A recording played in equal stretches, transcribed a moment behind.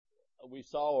we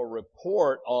saw a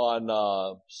report on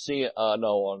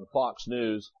on Fox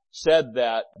News said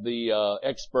that the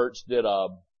experts did a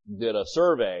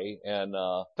survey and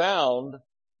found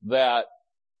that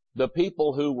the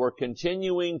people who were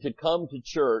continuing to come to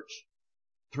church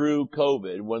through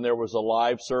COVID, when there was a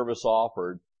live service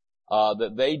offered,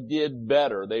 that they did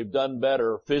better. They've done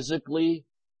better physically.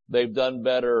 They've done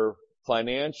better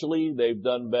financially. They've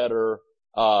done better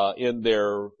in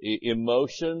their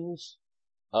emotions,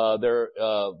 their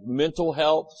mental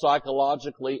health,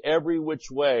 psychologically, every which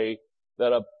way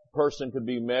that a person could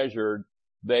be measured,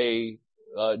 they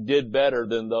did better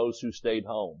than those who stayed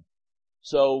home.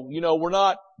 So, we're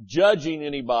not judging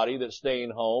anybody that's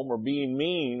staying home or being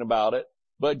mean about it,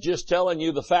 but just telling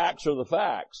you the facts are the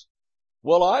facts.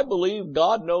 Well, I believe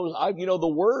God knows, the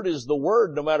Word is the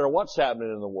Word no matter what's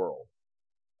happening in the world.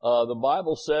 The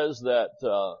Bible says that,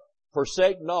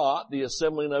 forsake not the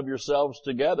assembling of yourselves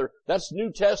together. That's New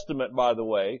Testament, by the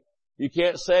way. You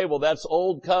can't say, well, that's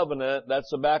Old Covenant,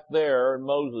 that's back there in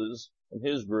Moses and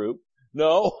his group.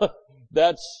 No,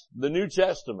 that's the New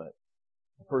Testament.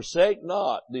 Forsake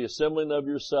not the assembling of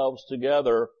yourselves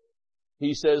together.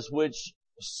 He says, which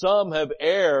some have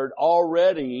erred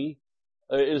already,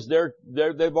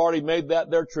 they've already made that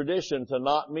their tradition to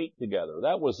not meet together.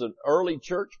 That was an early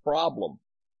church problem.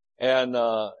 And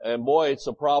boy, it's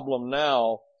a problem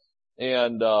now.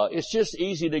 And, it's just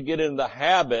easy to get in the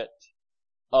habit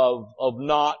of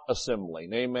not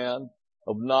assembling. Amen?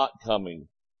 Of not coming.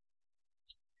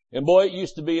 And boy, it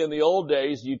used to be in the old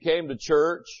days, you came to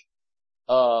church,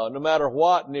 no matter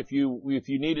what, and if you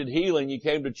needed healing, you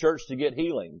came to church to get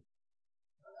healing.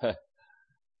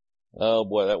 Oh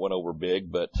boy, that went over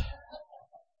big, but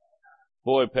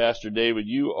boy, Pastor David,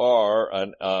 you are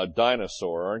a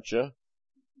dinosaur, aren't you?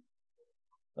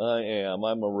 I am.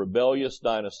 I'm a rebellious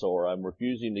dinosaur. I'm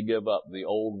refusing to give up the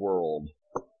old world.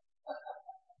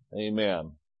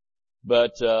 Amen.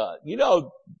 But, the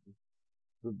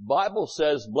Bible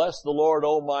says, bless the Lord,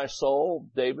 O my soul.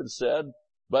 David said,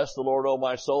 bless the Lord, O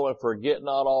my soul, and forget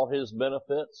not all His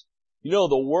benefits.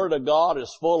 The Word of God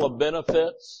is full of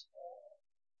benefits.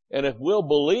 And if we'll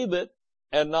believe it,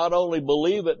 and not only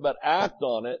believe it, but act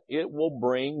on it, it will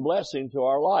bring blessing to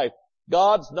our life.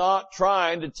 God's not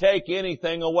trying to take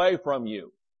anything away from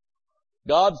you.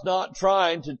 God's not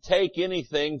trying to take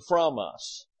anything from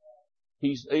us.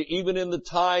 He's, even in the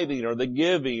tithing or the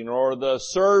giving or the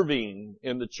serving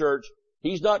in the church,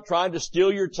 He's not trying to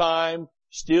steal your time,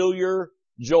 steal your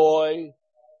joy,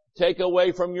 take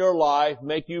away from your life,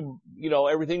 make you,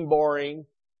 everything boring.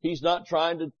 He's not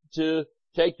trying to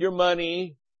take your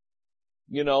money,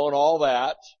 and all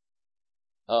that.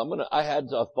 I had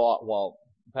a thought while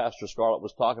Pastor Scarlett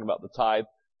was talking about the tithe.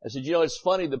 I said, it's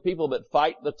funny, the people that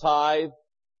fight the tithe,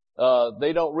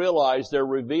 they don't realize they're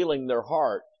revealing their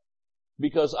heart.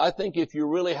 Because I think if you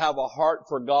really have a heart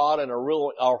for God and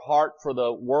a heart for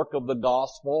the work of the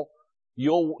gospel,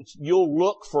 you'll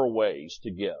look for ways to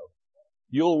give.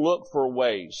 You'll look for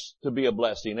ways to be a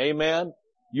blessing. Amen?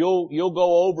 You'll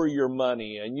go over your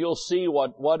money and you'll see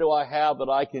what do I have that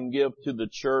I can give to the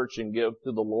church and give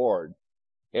to the Lord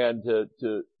and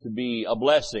to be a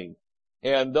blessing.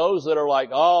 And those that are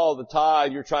like, oh, the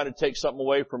tithe, you're trying to take something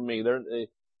away from me.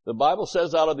 The Bible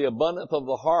says out of the abundance of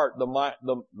the heart, the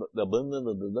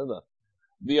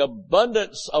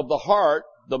abundance of the heart,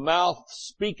 the mouth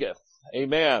speaketh.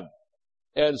 Amen.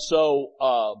 And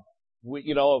so,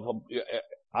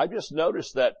 I just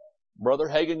noticed that Brother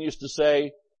Hagin used to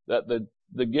say that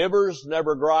the givers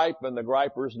never gripe and the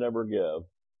gripers never give.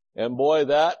 And boy,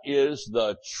 that is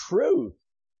the truth.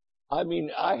 I mean,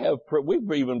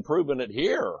 we've even proven it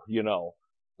here,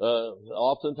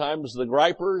 oftentimes the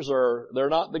gripers they're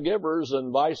not the givers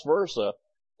and vice versa.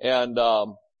 And,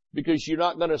 because you're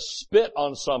not going to spit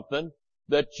on something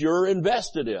that you're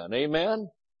invested in. Amen.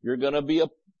 You're going to be a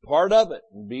part of it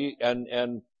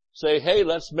and say, hey,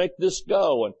 let's make this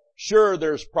go. And sure,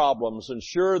 there's problems and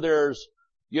sure there's,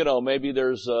 maybe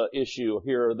there's a issue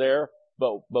here or there,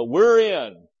 but we're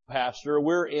in, Pastor,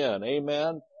 we're in.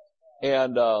 Amen.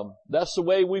 And, that's the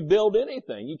way we build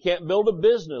anything. You can't build a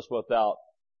business without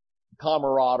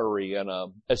camaraderie and a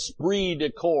esprit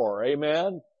de corps.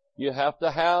 Amen. You have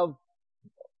to have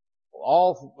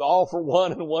all for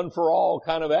one and one for all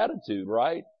kind of attitude,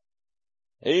 right?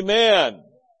 Amen.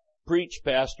 Preach,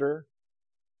 Pastor.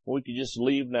 We could just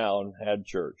leave now and have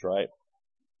church, right?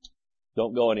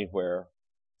 Don't go anywhere.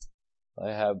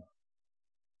 I have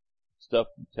stuff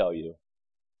to tell you.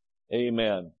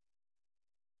 Amen.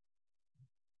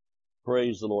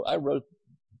 Praise the Lord.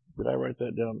 Did I write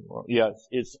that down wrong? Yeah,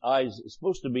 it's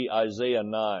supposed to be Isaiah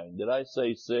 9. Did I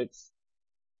say 6?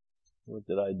 What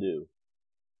did I do?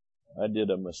 I did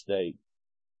a mistake.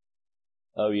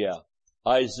 Oh yeah.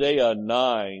 Isaiah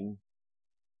 9.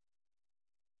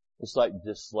 It's like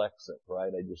dyslexic,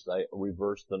 right? I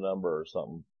reversed the number or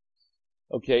something.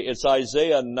 Okay, it's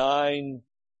Isaiah 9:6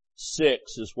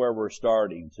 is where we're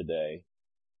starting today.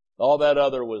 All that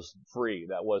other was free.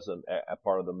 That wasn't a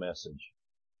part of the message.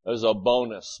 It was a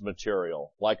bonus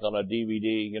material, like on a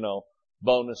DVD,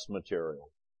 bonus material.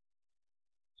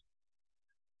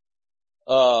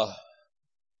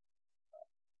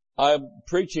 I'm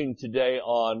preaching today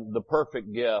on the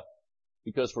perfect gift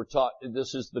because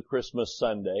this is the Christmas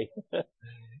Sunday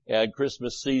and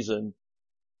Christmas season.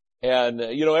 And,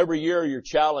 every year you're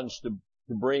challenged to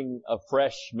bring a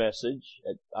fresh message.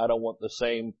 I don't want the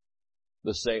same.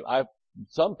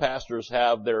 Some pastors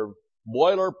have their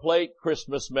boilerplate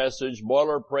Christmas message,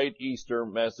 boilerplate Easter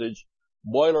message,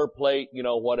 boilerplate,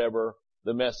 whatever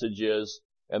the message is.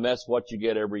 And that's what you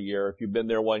get every year. If you've been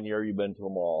there one year, you've been to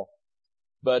them all.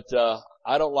 But,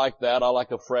 I don't like that. I like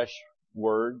a fresh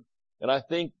word. And I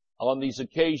think on these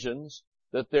occasions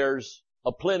that there's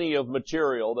a plenty of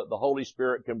material that the Holy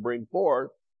Spirit can bring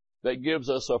forth that gives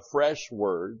us a fresh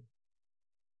word.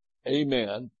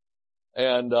 Amen.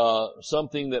 And,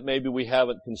 something that maybe we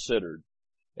haven't considered.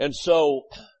 And so,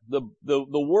 the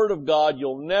Word of God,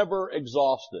 you'll never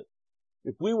exhaust it.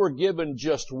 If we were given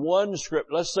just one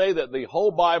script, let's say that the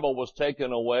whole Bible was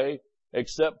taken away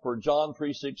except for John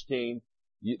 3:16,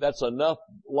 that's enough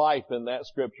life in that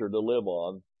scripture to live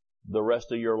on the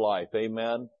rest of your life.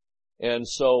 Amen. And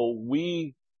so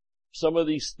some of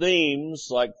these themes,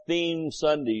 like theme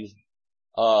Sundays,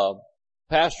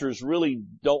 pastors really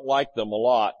don't like them a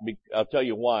lot. I'll tell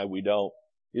you why we don't,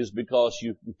 is because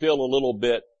you feel a little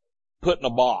bit put in a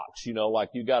box, like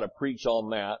you gotta preach on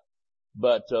that.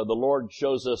 But, the Lord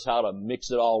shows us how to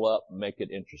mix it all up and make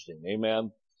it interesting.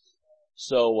 Amen.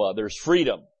 So, there's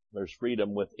freedom. There's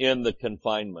freedom within the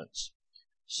confinements.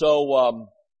 So,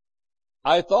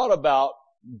 I thought about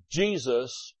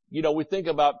Jesus. We think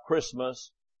about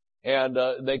Christmas and,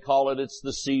 they call it's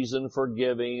the season for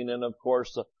giving. And of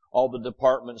course, all the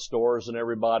department stores and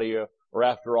everybody are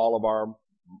after all of our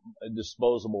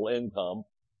disposable income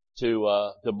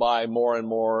to buy more and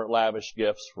more lavish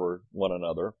gifts for one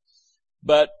another.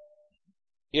 But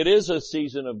it is a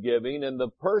season of giving, and the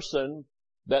person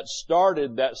that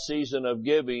started that season of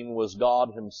giving was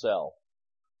God Himself.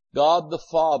 God the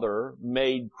Father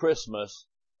made Christmas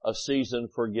a season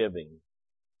for giving.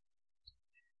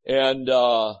 And,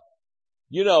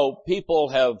 people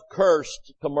have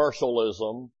cursed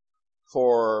commercialism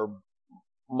for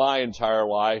my entire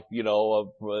life.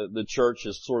 The church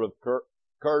has sort of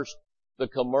cursed the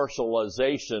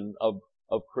commercialization of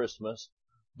Christmas.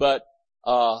 But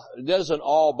it doesn't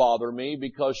all bother me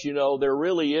because, there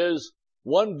really is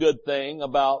one good thing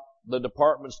about the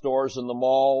department stores and the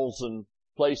malls and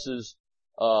places,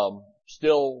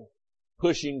 still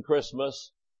pushing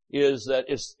Christmas, is that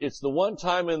it's the one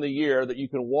time in the year that you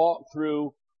can walk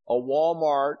through a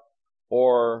Walmart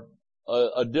or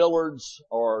a Dillard's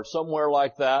or somewhere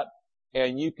like that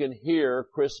and you can hear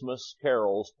Christmas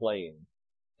carols playing.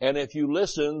 And if you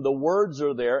listen, the words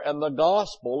are there and the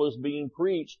gospel is being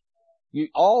preached.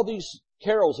 All these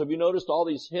carols, have you noticed all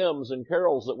these hymns and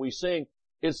carols that we sing?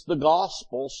 It's the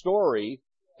gospel story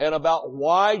and about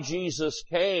why Jesus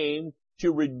came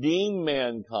to redeem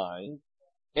mankind.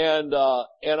 And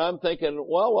I'm thinking,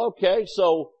 well, okay,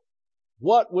 so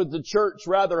what would the church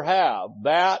rather have?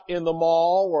 That in the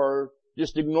mall or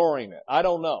just ignoring it? I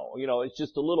don't know. It's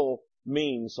just a little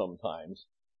mean sometimes.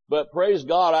 But praise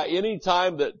God, any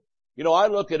time that, I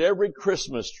look at every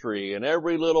Christmas tree and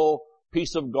every little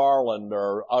piece of garland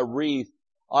or a wreath,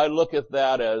 I look at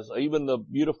that as, even the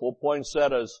beautiful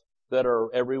poinsettias that are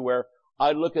everywhere,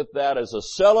 I look at that as a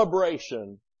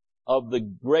celebration of the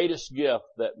greatest gift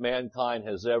that mankind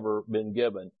has ever been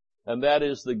given. And that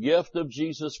is the gift of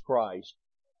Jesus Christ,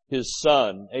 His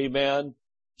Son, amen,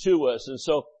 to us. And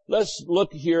so let's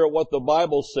look here at what the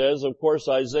Bible says. Of course,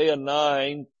 Isaiah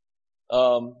 9,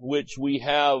 which we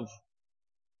have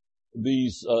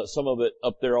these, some of it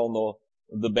up there on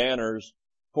the banners.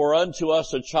 For unto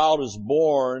us a child is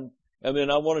born, and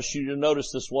then I want you to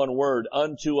notice this one word,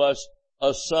 unto us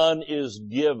a son is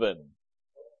given.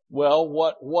 Well,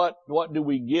 what do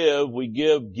we give? We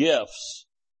give gifts.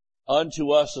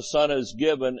 Unto us a son is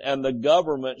given, and the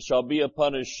government shall be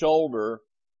upon his shoulder,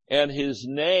 and his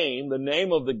name, the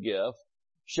name of the gift,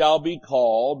 shall be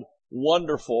called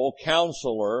Wonderful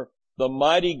Counselor, the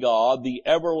Mighty God, the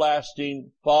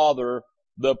Everlasting Father,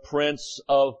 the Prince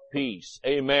of Peace.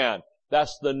 Amen.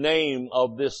 That's the name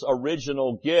of this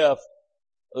original gift.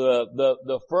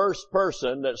 The first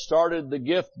person that started the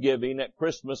gift giving at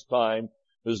Christmas time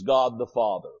is God the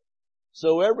Father.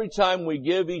 So every time we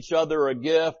give each other a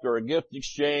gift or a gift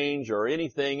exchange or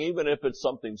anything, even if it's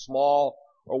something small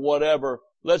or whatever,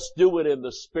 let's do it in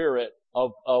the spirit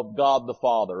of God the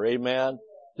Father. Amen?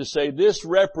 To say this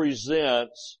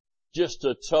represents just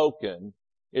a token.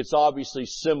 It's obviously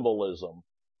symbolism,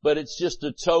 but it's just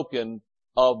a token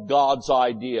of God's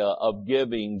idea of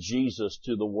giving Jesus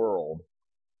to the world.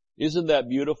 Isn't that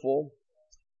beautiful?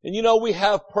 And you know, we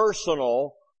have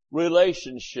personal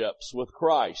relationships with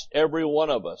Christ, every one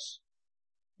of us.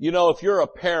 You know, if you're a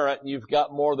parent and you've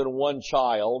got more than one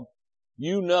child,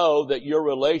 you know that your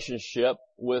relationship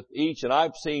with each, and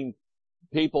I've seen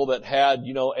people that had,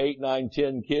 8, 9,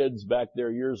 10 kids back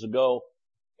there years ago,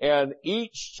 and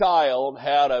each child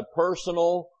had a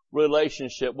personal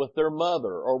relationship with their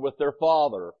mother or with their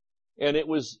father. And it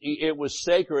was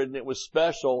sacred and it was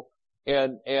special,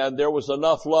 and there was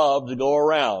enough love to go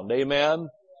around. Amen?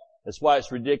 That's why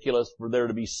it's ridiculous for there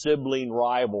to be sibling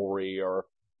rivalry or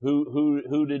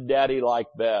who did daddy like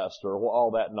best or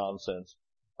all that nonsense.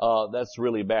 That's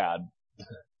really bad,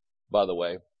 by the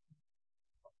way,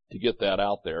 to get that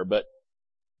out there. But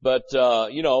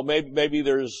maybe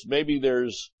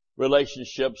there's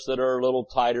relationships that are a little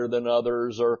tighter than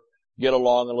others or get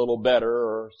along a little better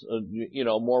or,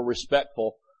 more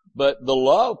respectful. But the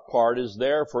love part is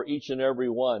there for each and every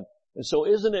one. And so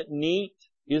isn't it neat?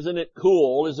 Isn't it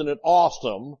cool? Isn't it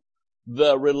awesome?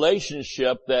 The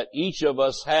relationship that each of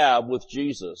us have with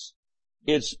Jesus.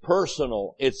 It's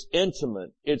personal. It's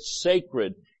intimate. It's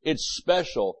sacred. It's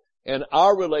special. And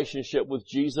our relationship with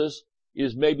Jesus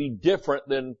is maybe different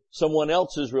than someone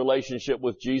else's relationship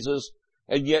with Jesus.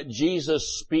 And yet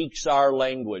Jesus speaks our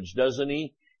language, doesn't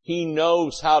He? He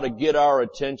knows how to get our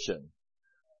attention.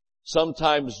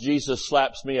 Sometimes Jesus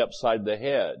slaps me upside the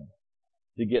head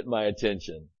to get my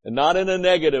attention. And not in a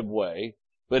negative way,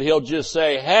 but He'll just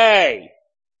say, hey,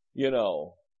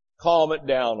 calm it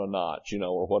down a notch,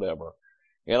 or whatever.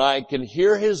 And I can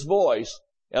hear His voice,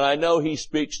 and I know He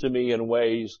speaks to me in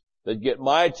ways that get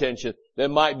my attention that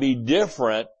might be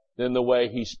different than the way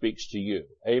He speaks to you.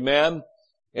 Amen?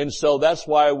 And so that's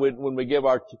why when we give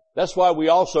that's why we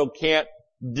also can't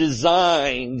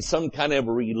design some kind of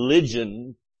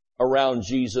religion around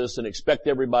Jesus and expect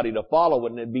everybody to follow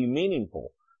it and it be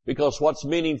meaningful. Because what's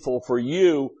meaningful for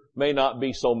you may not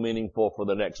be so meaningful for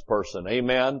the next person.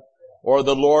 Amen? Or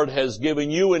the Lord has given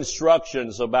you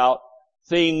instructions about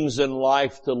things in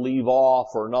life to leave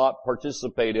off or not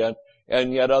participate in,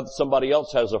 and yet somebody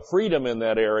else has a freedom in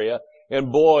that area.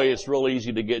 And boy, it's real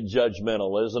easy to get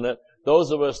judgmental, isn't it?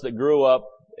 Those of us that grew up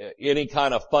any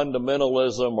kind of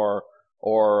fundamentalism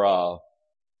or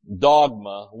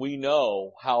dogma, we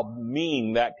know how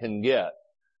mean that can get.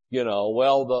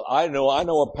 I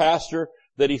know a pastor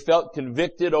that he felt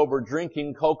convicted over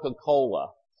drinking Coca-Cola.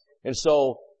 And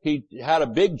so he had a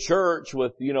big church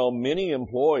with, many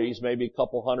employees, maybe a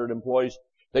couple hundred employees.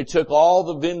 They took all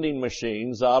the vending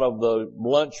machines out of the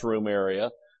lunchroom area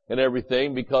and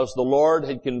everything because the Lord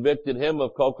had convicted him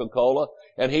of Coca-Cola,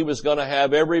 and he was going to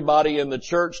have everybody in the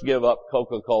church give up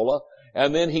Coca-Cola.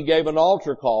 And then he gave an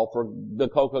altar call for the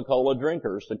Coca-Cola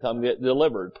drinkers to come get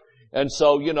delivered. And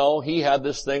so, he had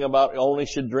this thing about only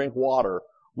should drink water.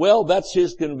 Well, that's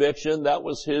his conviction. That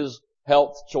was his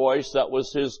health choice. That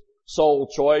was his soul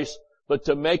choice. But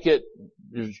to make it,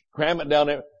 cram it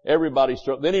down everybody's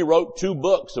throat. Then he wrote 2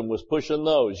 books and was pushing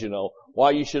those,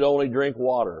 why you should only drink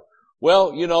water.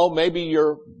 Well, maybe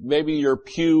your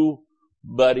pew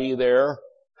buddy there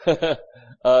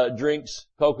drinks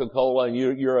Coca-Cola and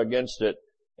you're against it,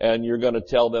 and you're going to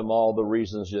tell them all the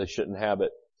reasons they shouldn't have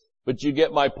it. But you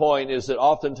get my point, is that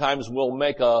oftentimes we'll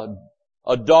make a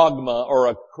dogma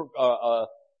or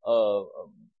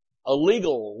a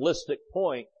legalistic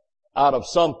point out of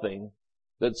something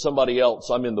that somebody else,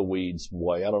 I'm in the weeds,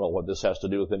 boy, I don't know what this has to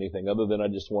do with anything other than I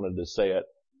just wanted to say it,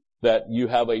 that you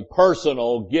have a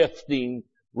personal gifting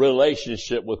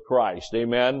relationship with Christ.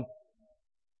 Amen?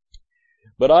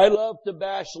 But I love to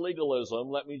bash legalism.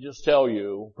 Let me just tell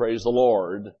you, praise the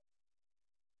Lord.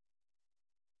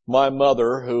 My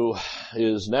mother, who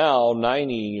is now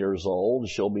 90 years old,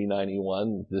 she'll be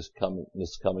 91 this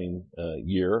coming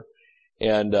year.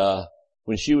 And,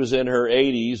 when she was in her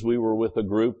 80s, we were with a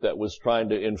group that was trying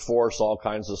to enforce all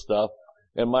kinds of stuff.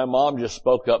 And my mom just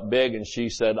spoke up big and she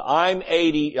said, I'm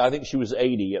 80, I think she was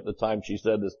 80 at the time she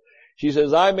said this. She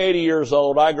says, I'm 80 years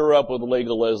old. I grew up with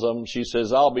legalism. She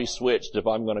says, I'll be switched if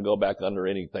I'm going to go back under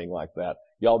anything like that.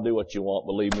 Y'all do what you want,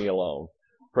 but leave me alone.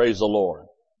 Praise the Lord.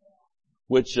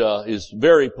 Which, is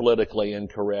very politically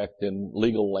incorrect in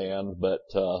legal land, but,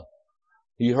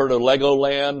 you heard of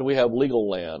Legoland? We have legal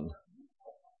land.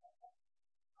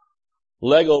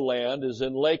 Legoland is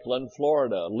in Lakeland,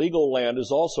 Florida. Legal Land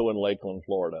is also in Lakeland,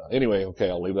 Florida. Anyway, okay,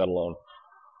 I'll leave that alone.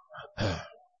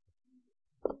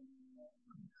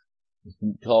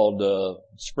 Called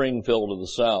Springfield of the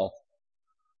South.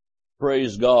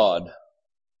 Praise God.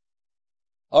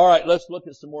 All right, let's look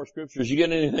at some more scriptures. You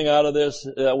get anything out of this?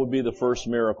 That would be the first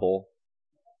miracle.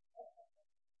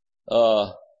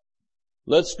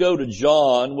 Let's go to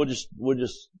John.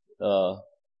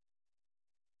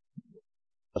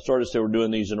 I started to say we're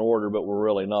doing these in order, but we're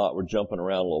really not. We're jumping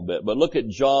around a little bit. But look at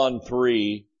John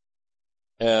 3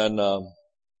 and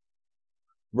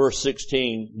verse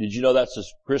 16. Did you know that's a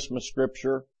Christmas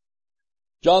scripture?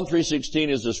 John 3:16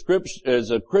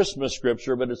 is a Christmas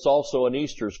scripture, but it's also an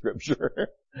Easter scripture.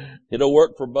 It'll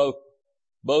work for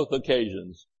both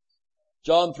occasions.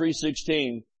 John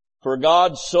 3:16, for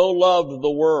God so loved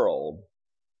the world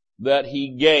that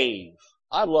He gave.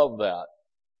 I love that.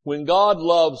 When God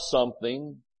loves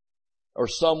something or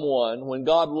someone, when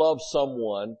God loves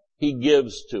someone, He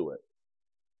gives to it.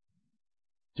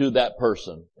 To that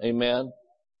person. Amen?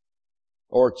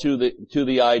 Or to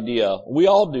the idea. We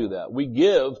all do that. We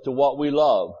give to what we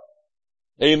love.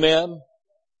 Amen?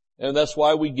 And that's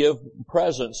why we give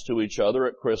presents to each other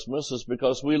at Christmas, is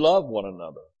because we love one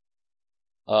another.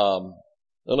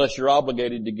 Unless you're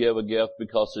obligated to give a gift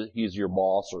because he's your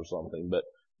boss or something. But,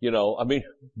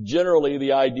 generally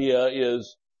the idea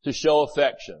is to show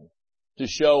affection, to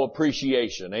show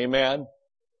appreciation. Amen?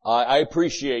 I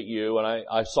appreciate you, and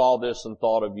I saw this and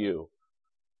thought of you.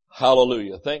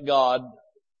 Hallelujah. Thank God.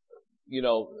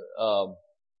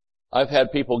 I've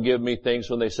had people give me things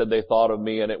when they said they thought of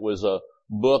me, and it was a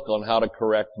book on how to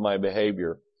correct my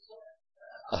behavior.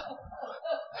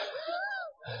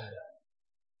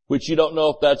 Which you don't know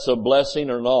if that's a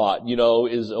blessing or not,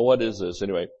 what is this?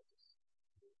 Anyway.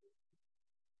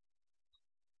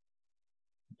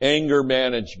 Anger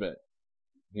management.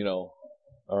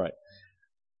 Alright.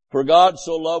 For God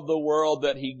so loved the world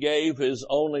that He gave His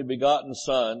only begotten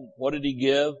Son. What did He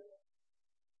give?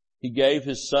 He gave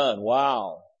His Son.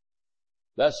 Wow.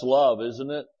 That's love, isn't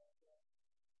it?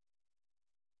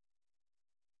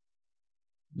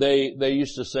 They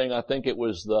used to sing, I think it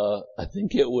was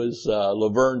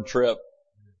Laverne Tripp.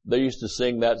 They used to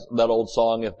sing that old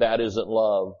song, If That Isn't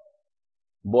Love.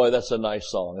 Boy, that's a nice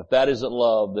song. If that isn't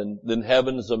love, then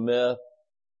heaven's a myth.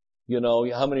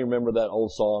 How many remember that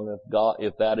old song?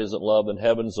 If that isn't love, then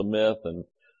heaven's a myth,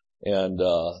 and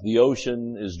the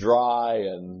ocean is dry,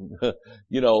 and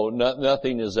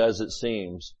nothing is as it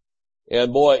seems.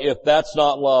 And boy, if that's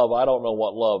not love, I don't know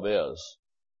what love is.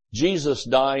 Jesus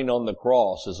dying on the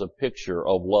cross is a picture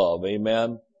of love.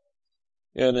 Amen.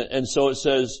 And so it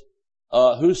says,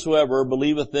 whosoever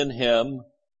believeth in Him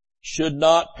should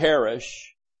not perish,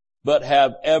 but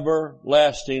have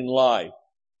everlasting life.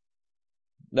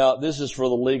 Now, this is for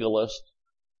the legalist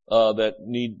that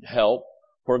need help.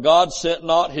 For God sent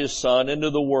not His Son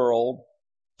into the world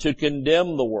to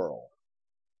condemn the world.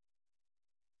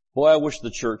 Boy, I wish the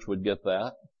church would get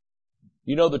that.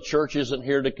 The church isn't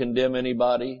here to condemn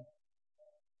anybody.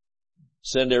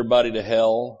 Send everybody to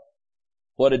hell.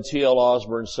 What did T.L.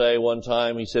 Osborne say one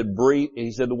time? He said,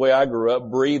 the way I grew up,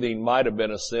 breathing might have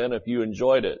been a sin if you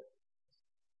enjoyed it.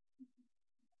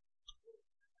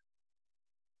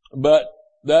 But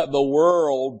that the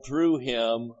world through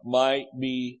Him might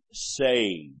be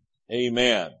saved.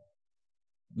 Amen.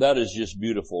 That is just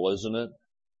beautiful, isn't it?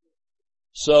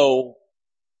 So,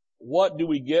 what do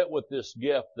we get with this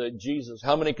gift that Jesus,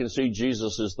 how many can see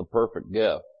Jesus is the perfect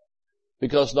gift?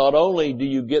 Because not only do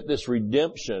you get this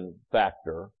redemption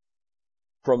factor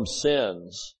from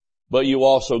sins, but you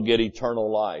also get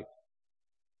eternal life.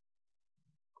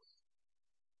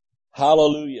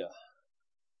 Hallelujah.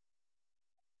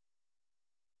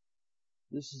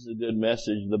 This is a good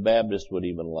message. The Baptist would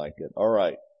even like it. All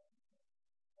right.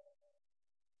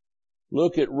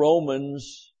 Look at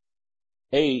Romans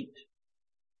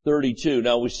 8:32.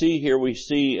 Now we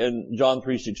see in John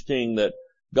 3:16 that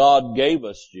God gave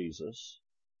us Jesus.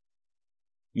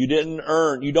 You don't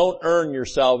earn your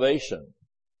salvation.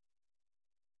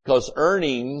 Because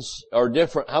earnings are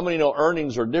different. How many know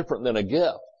earnings are different than a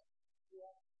gift?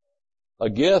 A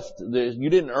gift, you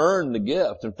didn't earn the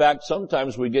gift. In fact,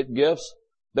 sometimes we get gifts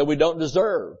that we don't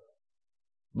deserve,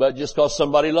 but just because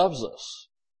somebody loves us.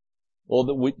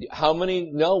 Well, how many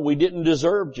know we didn't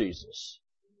deserve Jesus?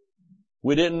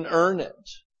 We didn't earn it.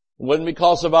 It wasn't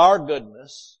because of our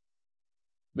goodness,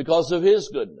 because of His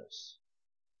goodness.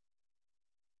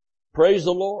 Praise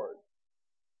the Lord.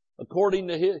 According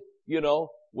to His,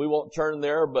 we won't turn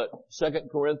there, but 2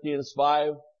 Corinthians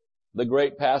 5, the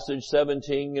great passage,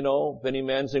 17, if any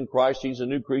man's in Christ, he's a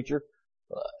new creature.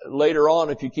 later on,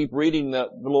 if you keep reading the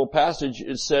little passage,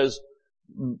 it says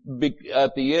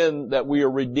at the end that we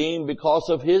are redeemed because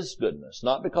of His goodness,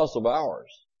 not because of ours.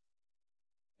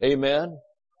 Amen?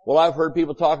 Well, I've heard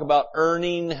people talk about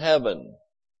earning heaven.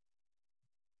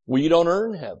 Well, you don't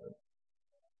earn heaven.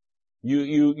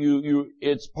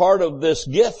 It's part of this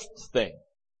gift thing.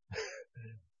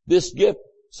 This gift,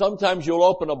 sometimes you'll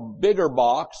open a bigger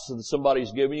box that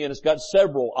somebody's giving you and it's got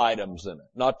several items in it,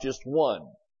 not just one.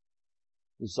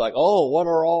 It's like, oh, what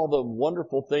are all the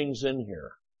wonderful things in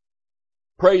here?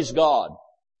 Praise God.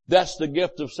 That's the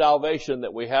gift of salvation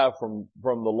that we have from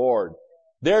the Lord.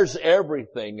 There's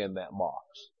everything in that box.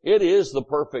 It is the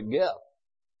perfect gift.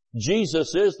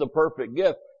 Jesus is the perfect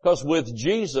gift, because with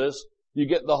Jesus, you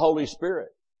get the Holy Spirit.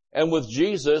 And with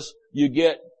Jesus, you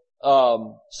get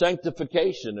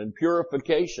sanctification and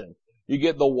purification. You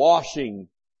get the washing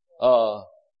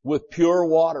with pure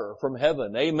water from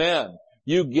heaven. Amen.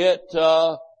 You get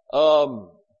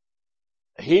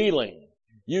healing.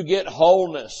 You get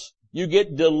wholeness. You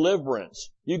get deliverance.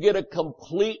 You get a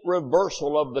complete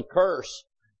reversal of the curse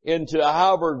into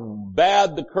however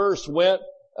bad the curse went,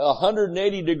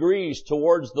 180 degrees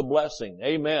towards the blessing.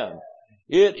 Amen.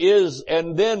 It is,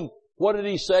 and then what did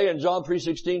He say in John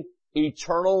 3:16?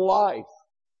 Eternal life.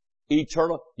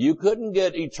 Eternal. You couldn't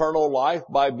get eternal life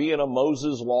by being a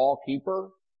Moses law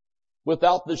keeper.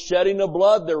 Without the shedding of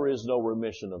blood, there is no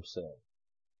remission of sin.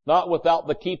 Not without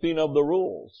the keeping of the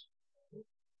rules.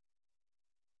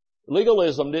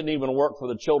 Legalism didn't even work for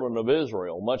the children of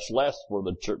Israel, much less for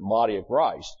the body of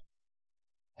Christ.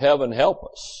 Heaven help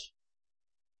us.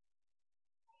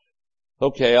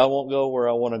 Okay, I won't go where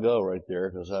I want to go right there,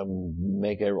 because I'm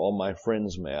making all my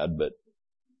friends mad, but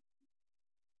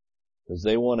because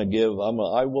they want to give,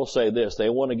 I will say this, they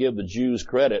want to give the Jews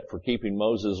credit for keeping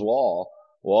Moses' law.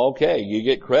 Well, okay, you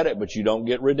get credit, but you don't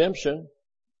get redemption.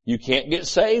 You can't get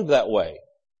saved that way.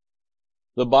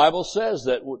 The Bible says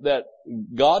that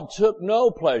God took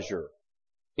no pleasure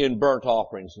in burnt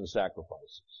offerings and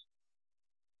sacrifices.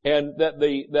 And that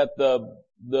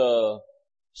the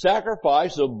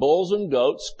sacrifice of bulls and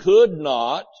goats could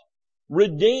not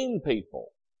redeem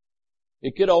people.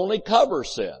 It could only cover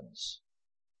sins.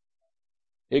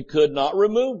 It could not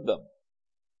remove them.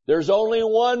 There's only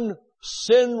one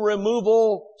sin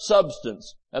removal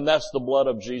substance, and that's the blood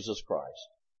of Jesus Christ.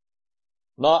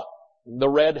 Not the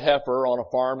red heifer on a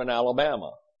farm in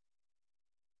Alabama.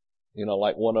 You know,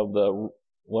 like one of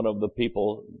the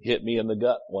people hit me in the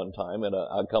gut one time, and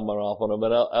I come off of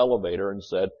an elevator and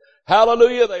said,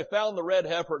 "Hallelujah, they found the red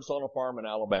heifer. It's on a farm in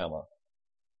Alabama."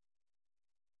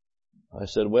 I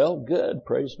said, well, good,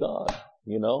 praise God.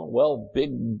 You know, well,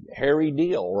 big, hairy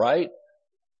deal, right?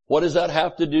 What does that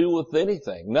have to do with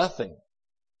anything? Nothing.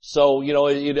 So, you know,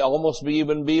 it'd almost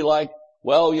even be like,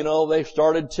 well, you know, they've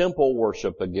started temple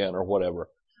worship again or whatever.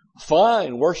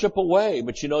 Fine, worship away,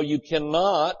 but you know, you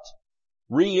cannot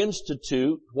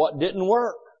reinstitute what didn't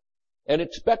work and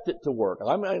expect it to work.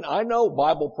 I mean, I know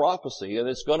Bible prophecy, and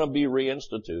it's gonna be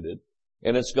reinstituted,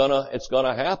 and it's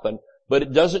gonna happen, but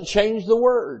it doesn't change the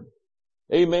Word.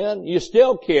 Amen? You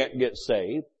still can't get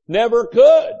saved. Never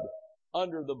could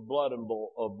under the blood of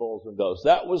bulls and goats.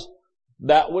 That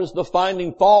was the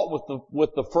finding fault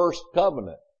with the first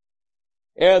covenant.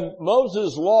 And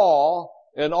Moses' law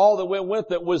and all that went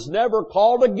with it was never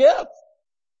called a gift.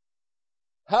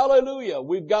 Hallelujah.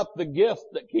 We've got the gift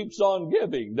that keeps on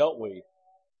giving, don't we?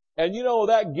 And you know,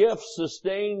 that gift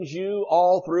sustains you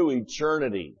all through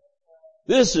eternity.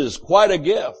 This is quite a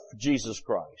gift, Jesus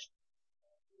Christ.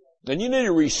 And you need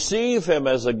to receive Him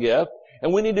as a gift.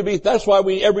 And we need to that's why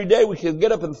every day we can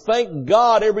get up and thank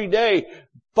God every day.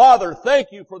 Father, thank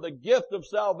you for the gift of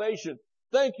salvation.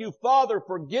 Thank you, Father,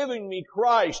 for giving me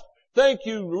Christ. Thank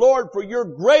you, Lord, for your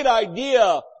great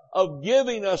idea of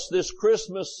giving us this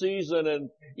Christmas season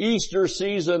and Easter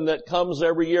season that comes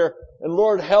every year. And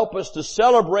Lord, help us to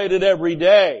celebrate it every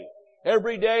day.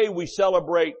 Every day we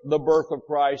celebrate the birth of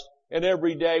Christ, and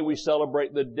every day we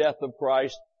celebrate the death of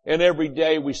Christ, and every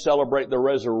day we celebrate the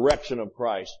resurrection of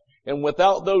Christ. And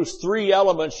without those three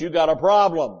elements, you got a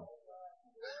problem.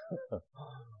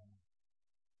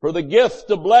 For the gift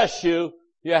to bless you,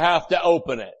 you have to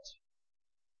open it.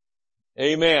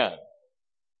 Amen.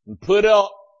 And put out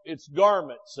its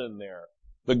garments in there.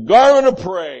 The garment of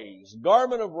praise,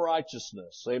 garment of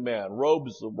righteousness. Amen.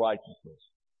 Robes of righteousness.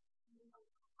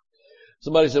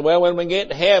 Somebody said, well, when we get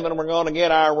to heaven, we're going to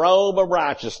get our robe of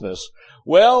righteousness.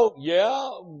 Well, yeah,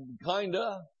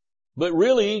 kinda. But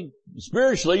really,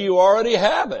 spiritually, you already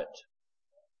have it.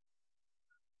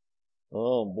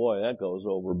 Oh boy, that goes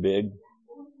over big.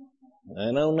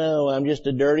 I don't know, I'm just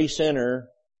a dirty sinner.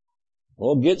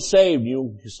 Well, get saved.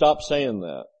 You stop saying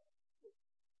that.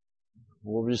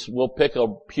 We'll pick a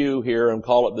pew here and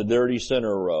call it the dirty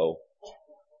sinner row.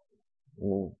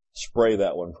 We'll spray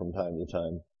that one from time to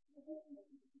time.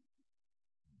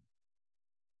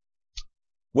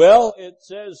 Well, it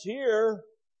says here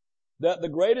that the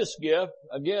greatest gift,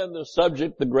 again, the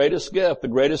subject, the greatest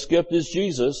gift is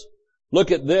Jesus.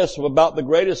 Look at this about the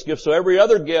greatest gift. So every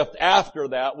other gift after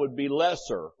that would be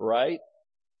lesser, right?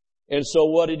 And so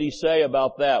what did he say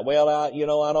about that? Well, I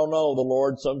don't know. The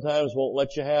Lord sometimes won't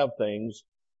let you have things.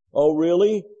 Oh,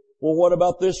 really? Well, what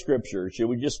about this scripture? Should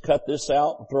we just cut this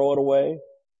out and throw it away?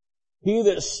 He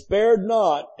that spared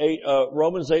not,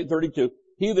 Romans 8:32,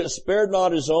 he that spared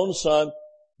not his own son,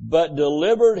 but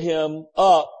delivered him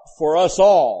up for us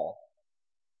all,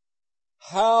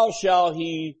 how shall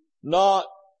he not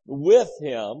with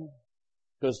him,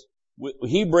 because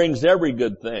he brings every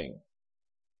good thing,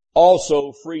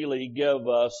 also freely give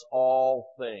us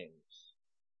all things?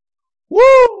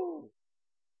 Woo!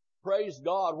 Praise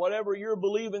God. Whatever you're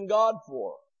believing God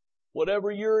for, whatever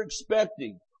you're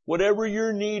expecting, whatever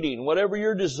you're needing, whatever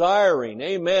you're desiring,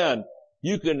 amen,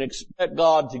 you can expect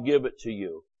God to give it to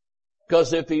you.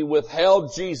 Because if he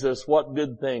withheld Jesus, what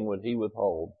good thing would he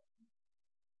withhold?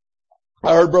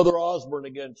 I heard Brother Osborne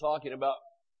again talking about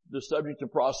the subject of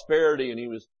prosperity, and he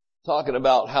was talking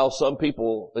about how some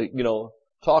people,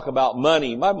 talk about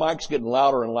money. My mic's getting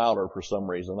louder and louder for some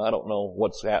reason. I don't know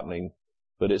what's happening,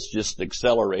 but it's just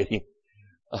accelerating.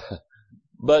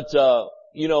 But,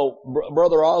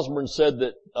 Brother Osborne said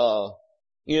that,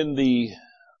 in the,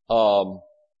 oh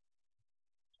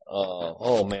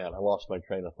man, I lost my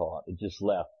train of thought. It just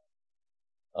left.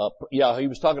 He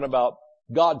was talking about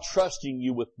God trusting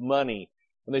you with money.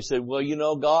 And they said,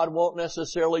 well, God won't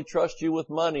necessarily trust you with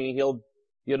money.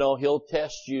 He'll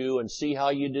test you and see how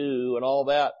you do and all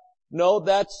that. No,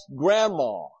 that's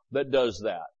grandma that does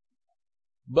that.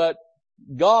 But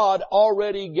God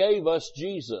already gave us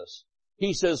Jesus.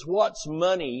 He says, what's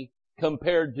money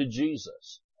compared to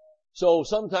Jesus? So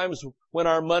sometimes when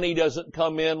our money doesn't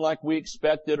come in like we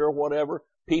expected or whatever,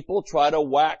 people try to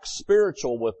wax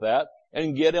spiritual with that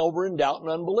and get over in doubt and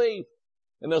unbelief.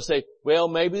 And they'll say, well,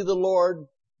 maybe the Lord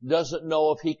doesn't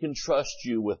know if he can trust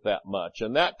you with that much.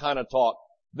 And that kind of talk.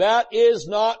 That is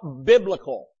not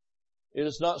biblical. It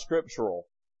is not scriptural.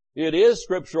 It is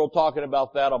scriptural talking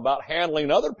about that, about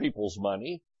handling other people's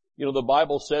money. The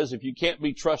Bible says if you can't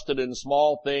be trusted in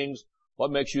small things,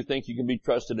 what makes you think you can be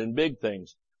trusted in big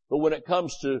things? But when it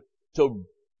comes to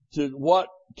what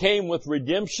came with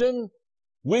redemption,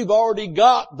 we've already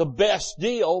got the best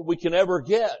deal we can ever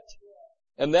get.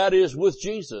 And that is with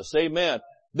Jesus. Amen.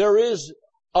 There is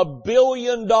 $1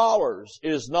 billion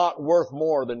is not worth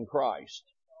more than Christ.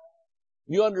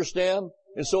 You understand?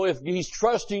 And so if he's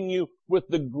trusting you with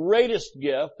the greatest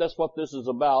gift, that's what this is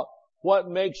about, what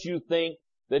makes you think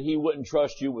that he wouldn't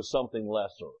trust you with something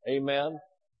lesser? Amen?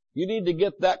 You need to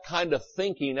get that kind of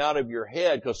thinking out of your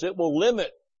head, because it will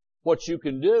limit what you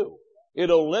can do.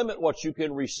 It'll limit what you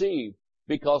can receive,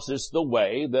 because it's the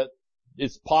way that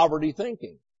it's poverty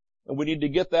thinking. And we need to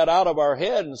get that out of our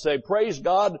head and say, praise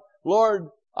God, Lord,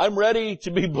 I'm ready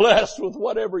to be blessed with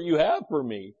whatever you have for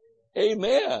me.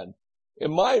 Amen.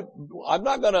 I'm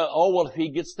not gonna, if he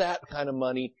gets that kind of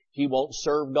money, he won't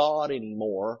serve God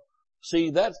anymore. See,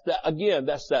 that's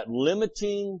that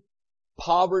limiting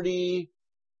poverty,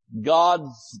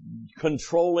 God's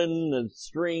controlling the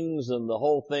strings and the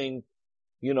whole thing.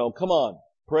 Come on.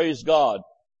 Praise God.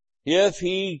 If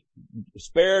he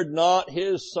spared not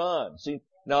his son. See,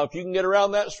 now if you can get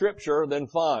around that scripture, then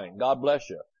fine. God bless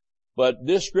you. But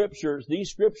these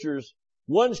scriptures,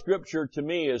 one scripture to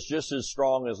me is just as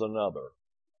strong as another.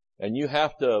 And you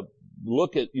have to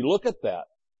look at that.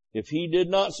 If he did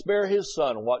not spare his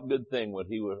son, what good thing would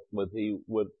he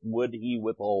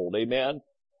withhold? Amen?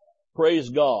 Praise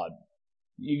God.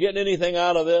 You getting anything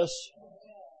out of this?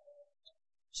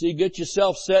 See, get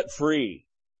yourself set free.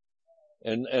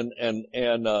 And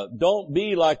don't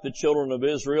be like the children of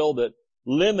Israel that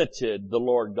limited the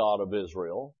Lord God of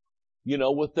Israel,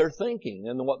 with their thinking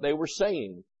and what they were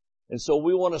saying. And so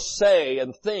we want to say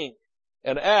and think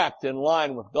and act in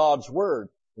line with God's Word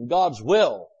and God's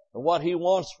will and what He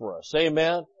wants for us.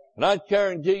 Amen? And I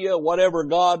guarantee you, whatever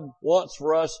God wants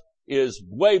for us is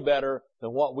way better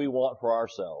than what we want for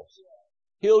ourselves.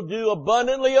 He'll do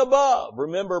abundantly above.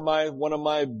 Remember one of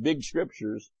my big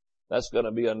scriptures. That's going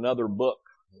to be another book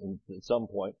at some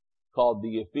point called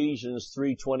the Ephesians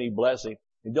 3:20 blessing.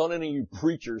 And don't any of you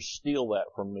preachers steal that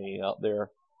from me out there.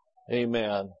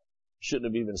 Amen. Shouldn't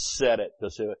have even said it,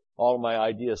 because all of my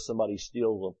ideas somebody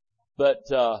steals them. But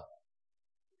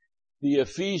the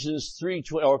Ephesians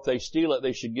 3:20, or if they steal it,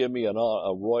 they should give me a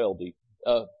royalty.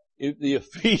 The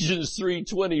Ephesians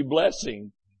 3:20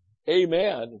 blessing.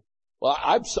 Amen. Well,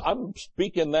 I'm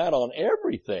speaking that on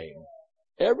everything.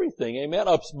 Everything. Amen.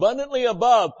 Abundantly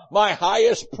above my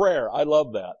highest prayer. I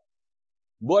love that.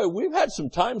 Boy, we've had some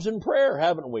times in prayer,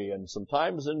 haven't we? And some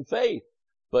times in faith.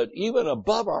 But even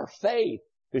above our faith,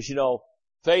 because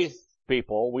faith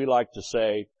people, we like to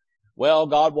say, well,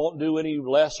 God won't do any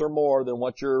less or more than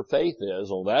what your faith is.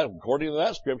 Well, that, according to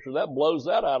that scripture, that blows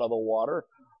that out of the water.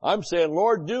 I'm saying,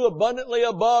 Lord, do abundantly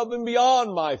above and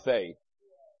beyond my faith.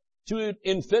 To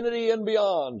infinity and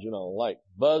beyond, like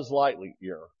Buzz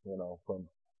Lightyear, from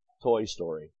Toy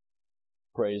Story.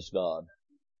 Praise God.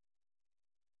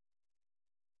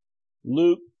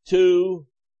 Luke 2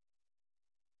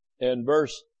 and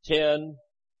verse 10,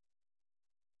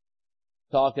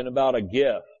 talking about a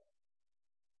gift.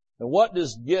 And what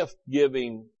does gift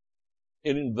giving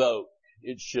invoke?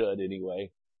 It should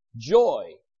anyway.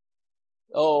 Joy.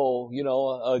 Oh,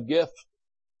 a gift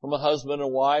from a husband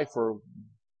and wife or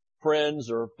friends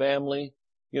or family,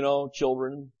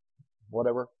 children,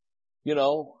 whatever,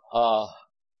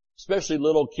 especially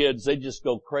little kids, they just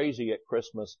go crazy at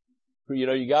Christmas.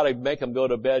 You gotta make them go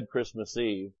to bed Christmas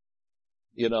Eve,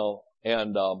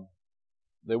 and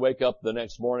they wake up the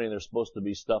next morning and there's supposed to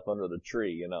be stuff under the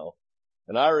tree,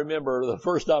 And I remember the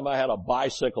first time I had a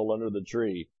bicycle under the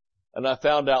tree, and I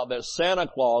found out that Santa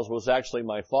Claus was actually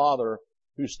my father,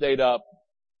 who stayed up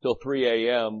till 3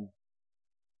 a.m.,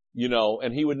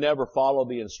 and he would never follow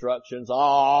the instructions.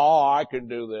 Oh, I can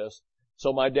do this.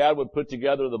 So my dad would put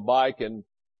together the bike, and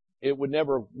it would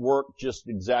never work just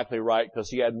exactly right because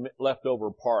he had leftover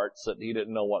parts that he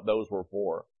didn't know what those were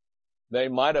for. They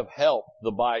might have helped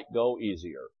the bike go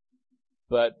easier,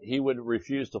 but he would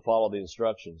refuse to follow the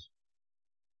instructions.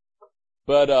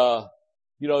 But,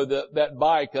 that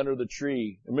bike under the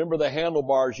tree, remember the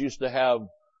handlebars used to have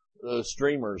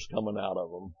streamers coming out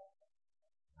of them.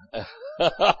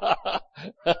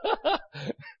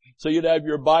 So you'd have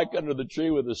your bike under the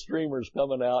tree with the streamers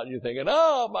coming out, and you're thinking,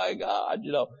 oh my God,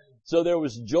 So there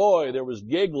was joy, there was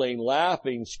giggling,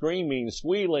 laughing, screaming,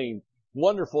 squealing,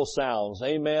 wonderful sounds.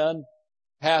 Amen.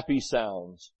 Happy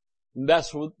sounds. And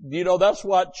that's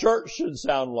what church should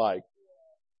sound like.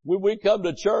 When we come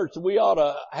to church, we ought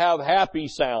to have happy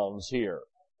sounds here.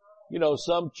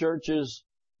 Some churches,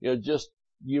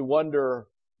 you wonder,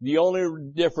 the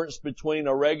only difference between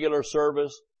a regular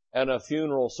service and a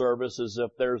funeral service is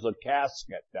if there's a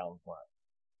casket down front.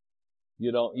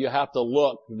 You have to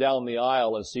look down the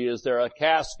aisle and see, is there a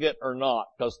casket or not?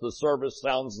 Because the service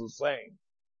sounds the same.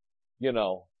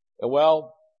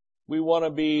 Well, we want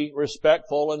to be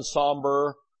respectful and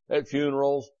somber at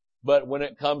funerals, but when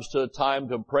it comes to a time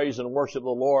to praise and worship the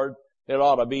Lord, it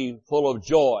ought to be full of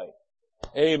joy.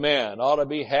 Amen. It ought to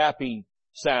be happy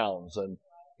sounds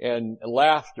and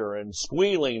laughter and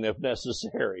squealing if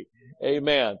necessary.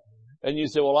 Amen. And you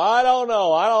say, well, I don't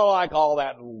know. I don't like all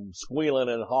that squealing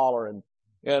and hollering.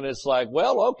 And it's like,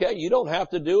 well, okay, you don't have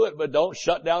to do it, but don't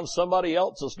shut down somebody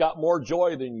else that's got more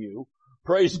joy than you.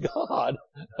 Praise God.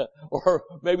 Or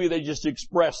maybe they just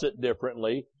express it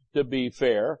differently, to be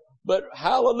fair. But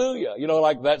hallelujah.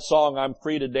 Like that song, I'm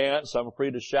free to dance, I'm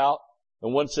free to shout.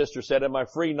 And one sister said, am I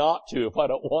free not to if I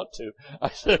don't want to? I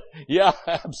said, yeah,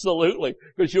 absolutely.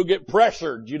 Because you'll get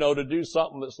pressured, to do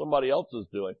something that somebody else is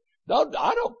doing. No,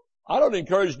 I don't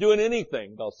encourage doing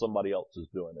anything because somebody else is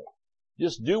doing it.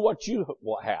 Just do what you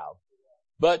have.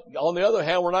 But on the other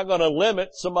hand, we're not going to limit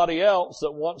somebody else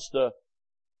that wants to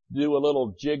do a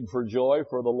little jig for joy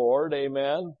for the Lord.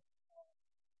 Amen.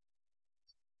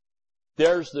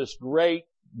 There's this great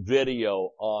video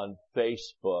on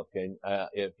Facebook, and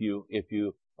if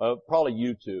you probably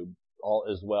YouTube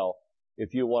as well,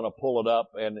 if you want to pull it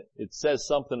up, and it says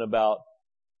something about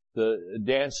the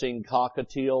dancing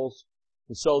cockatiels.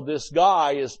 And so this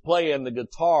guy is playing the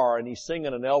guitar and he's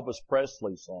singing an Elvis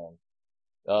Presley song.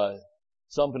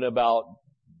 Something about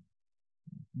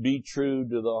be true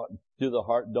to the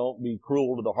heart, don't be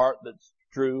cruel to the heart that's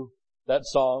true. That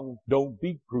song, don't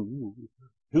be cruel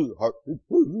to the heart that's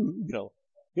true.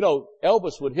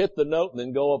 Elvis would hit the note and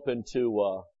then go up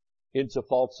into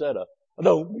falsetto.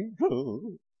 Don't be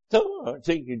cruel.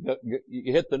 See,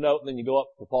 you hit the note and then you go up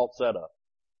to falsetto.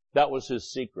 That was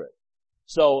his secret.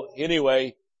 So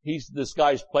anyway, this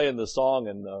guy's playing the song,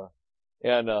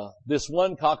 and this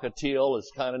one cockatiel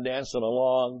is kind of dancing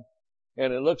along,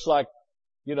 and it looks like,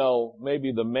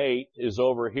 maybe the mate is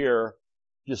over here,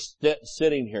 just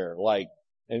sitting here,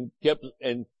 and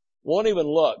won't even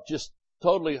look, just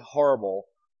totally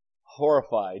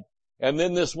horrified. And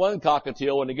then this one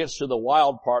cockatiel, when it gets to the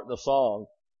wild part of the song,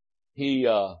 he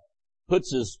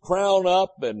puts his crown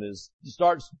up and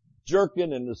starts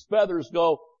jerking and his feathers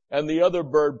go, and the other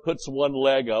bird puts one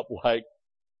leg up like,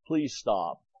 please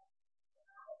stop.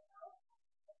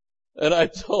 And I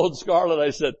told Scarlett,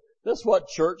 I said, that's what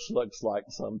church looks like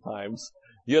sometimes.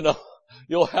 You know,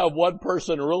 you'll have one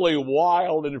person really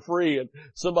wild and free and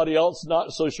somebody else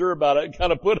not so sure about it,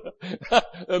 kind of put an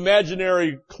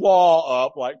imaginary claw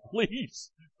up like,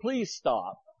 please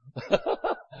stop.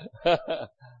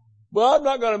 Well, I'm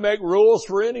not going to make rules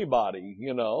for anybody,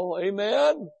 you know.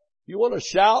 Amen? If you want to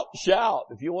shout, shout.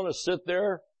 If you want to sit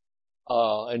there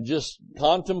and just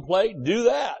contemplate, do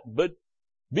that. But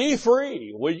be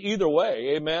free either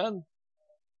way. Amen?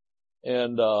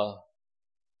 And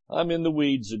I'm in the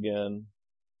weeds again.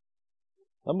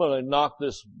 I'm going to knock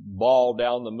this ball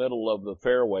down the middle of the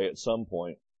fairway at some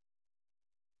point.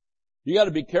 You got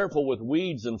to be careful with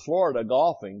weeds in Florida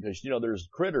golfing because, you know, there's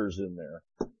critters in there.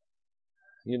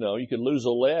 You know, you could lose a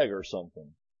leg or something.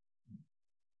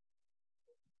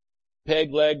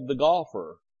 Peg leg the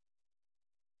golfer.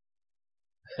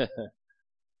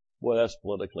 Boy, that's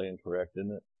politically incorrect,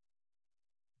 isn't it?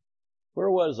 Where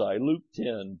was I? Luke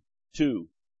 10:2.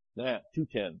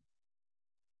 2:10.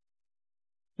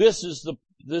 This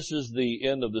is the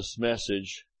end of this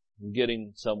message. I'm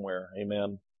getting somewhere.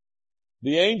 Amen.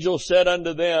 The angel said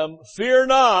unto them, fear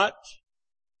not,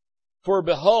 for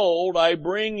behold, I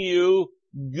bring you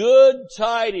good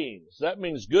tidings. That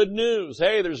means good news.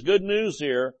 Hey, there's good news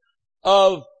here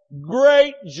of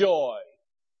great joy,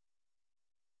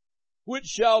 which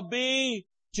shall be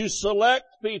to select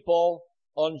people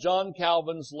on John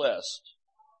Calvin's list.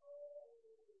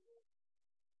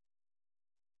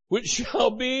 Which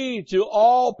shall be to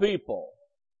all people.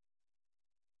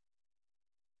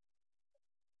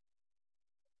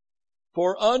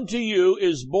 For unto you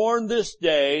is born this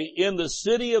day in the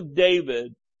city of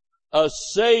David a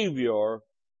Savior,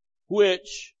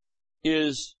 which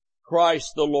is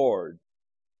Christ the Lord.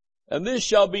 And this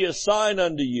shall be a sign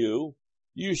unto you.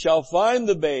 You shall find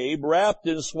the babe wrapped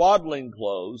in swaddling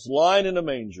clothes, lying in a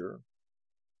manger.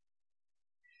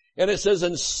 And it says,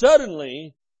 and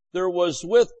suddenly there was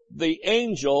with the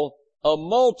angel a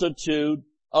multitude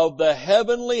of the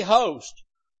heavenly host,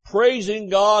 praising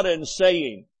God and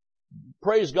saying,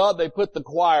 praise God, they put the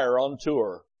choir on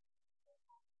tour.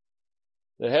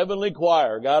 The heavenly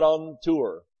choir got on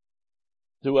tour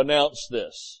to announce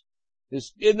this.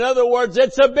 In other words,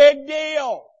 it's a big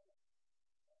deal.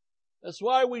 That's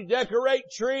why we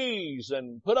decorate trees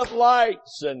and put up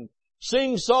lights and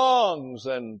sing songs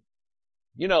and,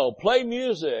 you know, play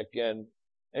music and,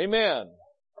 amen,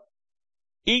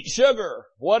 eat sugar,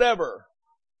 whatever.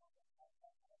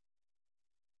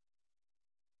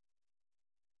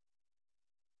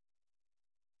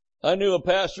 I knew a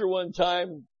pastor one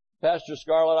time, Pastor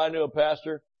Scarlett, I knew a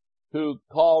pastor who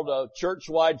called a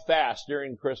church-wide fast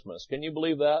during Christmas. Can you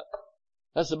believe that?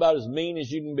 That's about as mean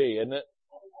as you can be, isn't it?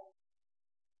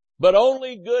 But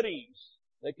only goodies.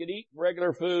 They could eat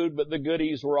regular food, but the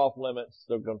goodies were off limits.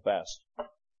 They're going to fast.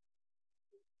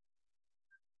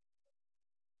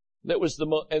 That was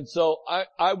and so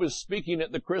I was speaking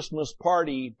at the Christmas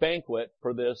party banquet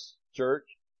for this church,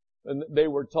 and they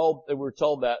were told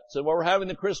that. So we're having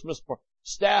the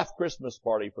staff Christmas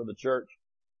party for the church.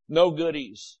 No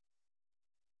goodies.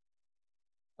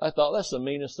 I thought, that's the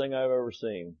meanest thing I've ever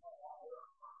seen.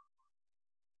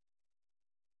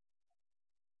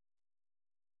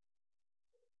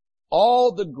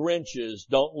 All the Grinches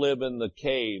don't live in the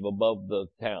cave above the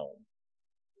town.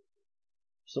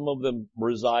 Some of them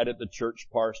reside at the church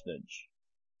parsonage.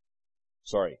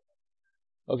 Sorry.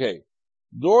 Okay.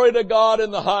 Glory to God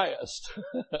in the highest.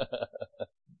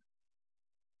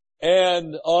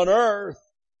 And on earth,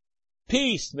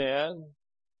 peace, man.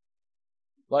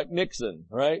 Like Nixon,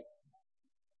 right?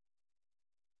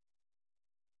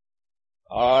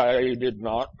 I did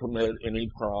not commit any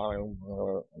crime.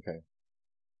 Okay.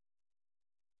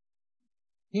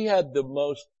 He had the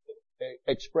most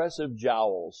expressive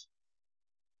jowls.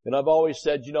 And I've always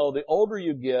said, you know, the older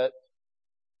you get,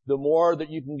 the more that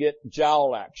you can get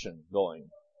jowl action going.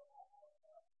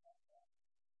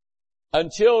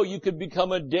 Until you could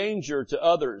become a danger to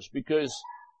others because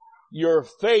your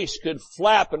face could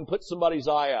flap and put somebody's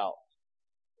eye out.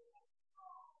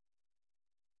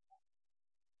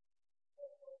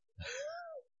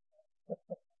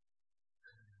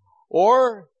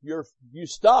 Or you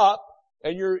stop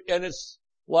and it's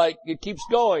like it keeps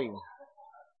going.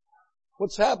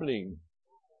 What's happening?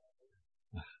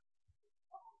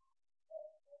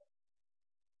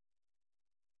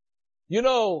 You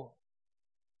know,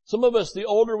 some of us, the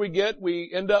older we get,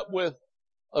 we end up with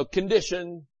a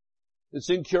condition It's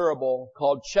incurable,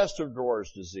 called chest of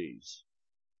drawers disease.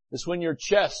 It's when your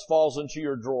chest falls into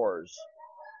your drawers.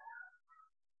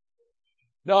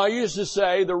 Now, I used to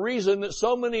say the reason that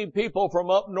so many people from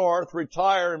up north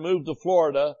retire and move to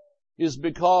Florida is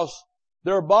because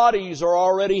their bodies are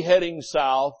already heading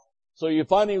south. So you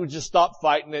finally would just stop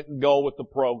fighting it and go with the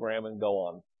program and go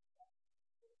on.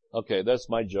 Okay, that's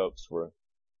my jokes for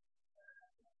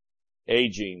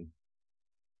aging.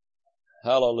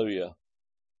 Hallelujah.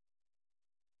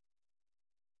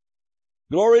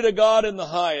 Glory to God in the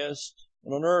highest,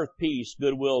 and on earth peace,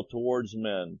 goodwill towards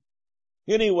men.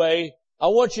 Anyway, I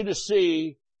want you to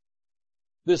see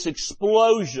this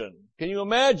explosion. Can you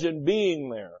imagine being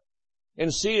there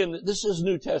and seeing, this is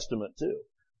New Testament too,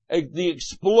 the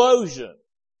explosion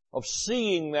of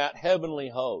seeing that heavenly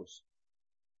host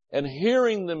and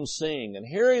hearing them sing and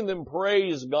hearing them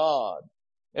praise God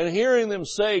and hearing them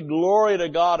say glory to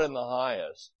God in the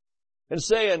highest and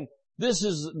saying, this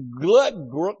is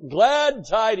glad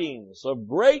tidings of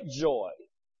great joy,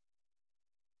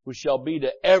 which shall be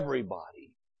to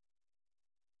everybody.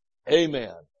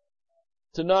 Amen.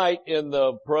 Tonight in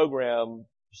the program,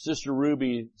 Sister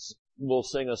Ruby will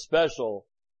sing a special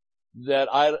that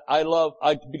I love,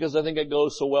 because I think it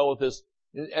goes so well with this.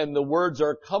 And the words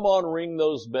are, come on, ring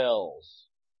those bells.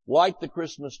 Light the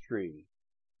Christmas tree.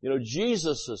 You know,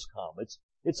 Jesus has come.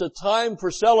 It's a time for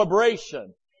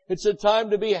celebration. It's a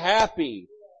time to be happy.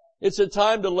 It's a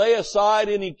time to lay aside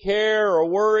any care or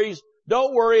worries.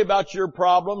 Don't worry about your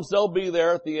problems. They'll be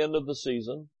there at the end of the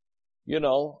season. You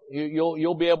know,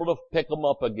 you'll be able to pick them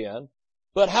up again.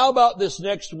 But how about this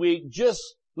next week? Just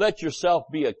let yourself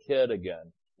be a kid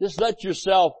again. Just let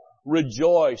yourself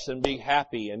rejoice and be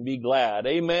happy and be glad.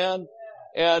 Amen?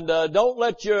 And don't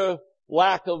let your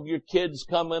lack of your kids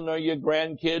coming or your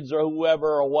grandkids or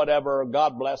whoever or whatever,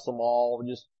 God bless them all.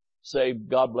 Just say,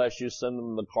 God bless you, send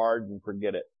them the card and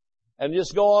forget it. And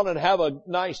just go on and have a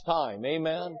nice time.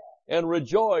 Amen? And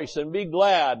rejoice and be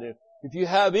glad. If you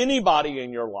have anybody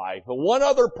in your life, one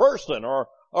other person or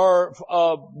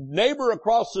a neighbor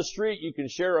across the street you can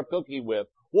share a cookie with,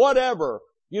 whatever,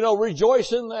 you know,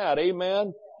 rejoice in that.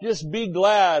 Amen? Just be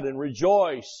glad and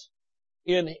rejoice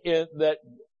in that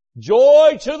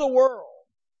joy to the world.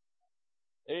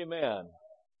 Amen.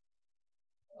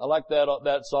 I like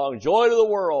that song, Joy to the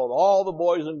World, all the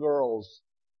boys and girls.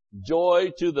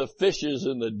 Joy to the fishes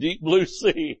in the deep blue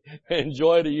sea, and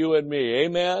joy to you and me.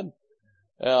 Amen.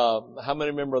 How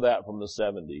many remember that from the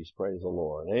 70s? Praise the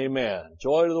Lord. Amen.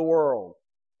 Joy to the world.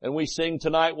 And we sing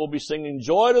tonight, we'll be singing,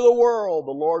 Joy to the world,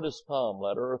 the Lord has come.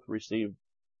 Let earth receive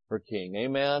her King.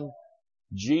 Amen.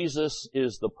 Jesus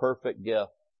is the perfect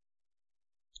gift.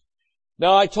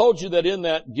 Now I told you that in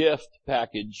that gift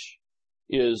package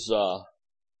is,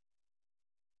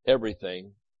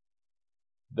 everything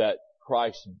that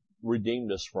Christ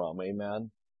redeemed us from.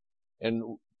 Amen.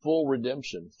 And full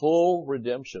redemption, full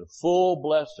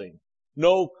blessing,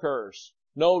 no curse,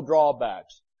 no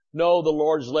drawbacks. No, the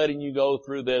Lord's letting you go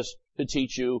through this to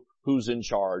teach you who's in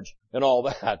charge and all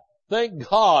that. Thank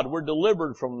God we're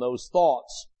delivered from those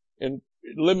thoughts and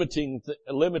limiting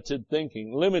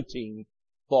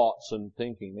thoughts and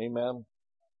thinking. Amen.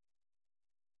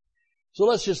 So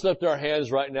let's just lift our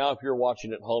hands right now. If you're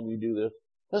watching at home, you do this.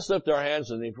 Let's lift our hands,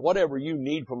 and if whatever you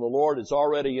need from the Lord is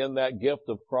already in that gift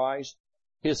of Christ,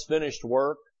 His finished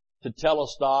work.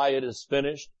 Tetelestai, it is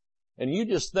finished. And you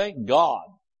just thank God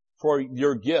for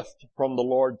your gift from the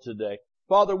Lord today.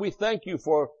 Father, we thank you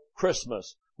for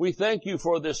Christmas. We thank you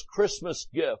for this Christmas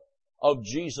gift of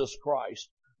Jesus Christ.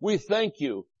 We thank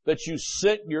you that you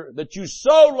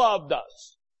so loved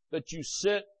us, that you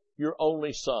sent your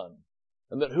only Son,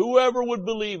 and that whoever would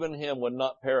believe in Him would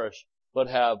not perish, but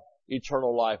have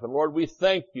eternal life. And Lord, we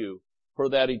thank you for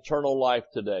that eternal life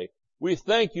today. We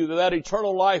thank you that that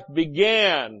eternal life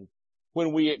began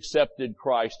when we accepted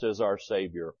Christ as our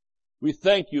Savior. We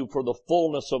thank you for the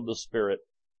fullness of the Spirit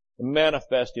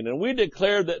manifesting. And we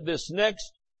declare that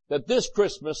this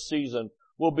Christmas season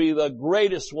will be the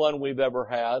greatest one we've ever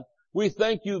had. We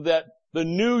thank you that the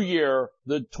new year,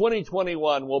 the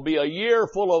 2021, will be a year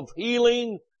full of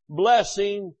healing,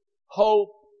 blessing,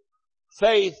 hope,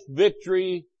 faith,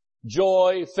 victory,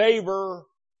 joy, favor,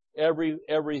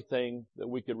 everything that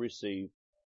we could receive.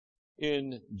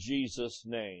 In Jesus'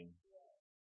 name.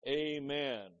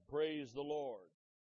 Amen. Praise the Lord.